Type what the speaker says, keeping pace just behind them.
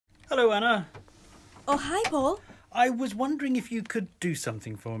Hello, Anna. Oh, hi, Paul. I was wondering if you could do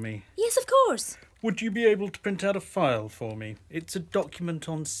something for me. Yes, of course. Would you be able to print out a file for me? It's a document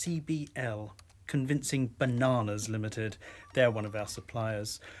on CBL, Convincing Bananas Limited. They're one of our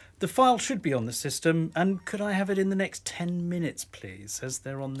suppliers. The file should be on the system, and could I have it in the next 10 minutes, please, as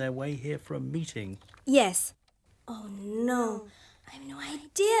they're on their way here for a meeting? Yes. Oh, no. I have no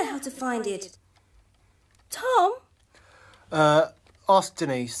idea how to find it. Tom? Ask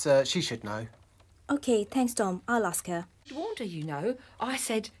Denise. She should know. OK, thanks, Tom. I'll ask her. Warned her, you know. I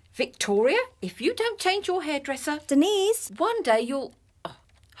said, Victoria, if you don't change your hairdresser... Denise? One day you'll... Oh,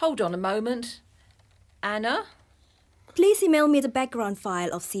 hold on a moment. Anna? Please email me the background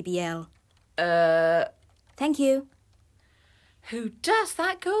file of CBL. Thank you. Who does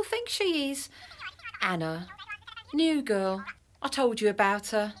that girl think she is? Anna. New girl. I told you about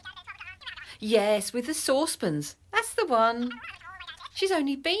her. Yes, with the saucepans. That's the one. She's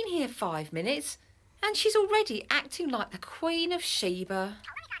only been here 5 minutes and she's already acting like the Queen of Sheba.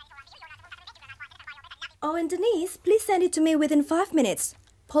 Oh, and Denise, please send it to me within 5 minutes.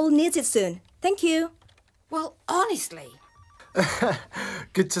 Paul needs it soon. Thank you. Well, honestly.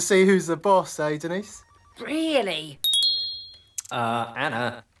 Good to see who's the boss, eh, Denise? Really?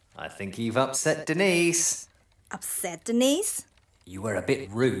 Anna, I think you've upset Denise. Upset, Denise? You were a bit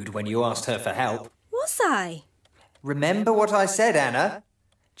rude when you asked her for help. Was I? Remember what I said, Anna?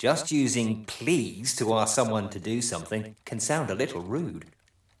 Just using please to ask someone to do something can sound a little rude.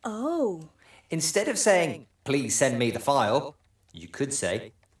 Oh. Instead of saying, please send me the file, you could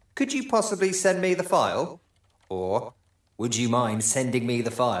say, could you possibly send me the file? Or, would you mind sending me the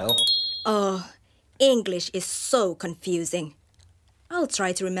file? Oh, English is so confusing. I'll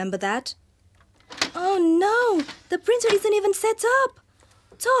try to remember that. Oh no, the printer isn't even set up.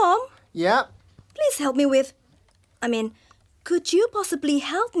 Tom? Yeah? Please help me with... could you possibly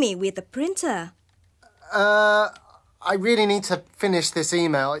help me with the printer? I really need to finish this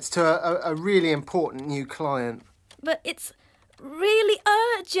email. It's to a really important new client. But it's really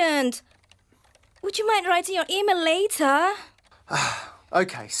urgent. Would you mind writing your email later?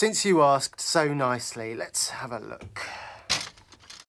 OK, since you asked so nicely, let's have a look.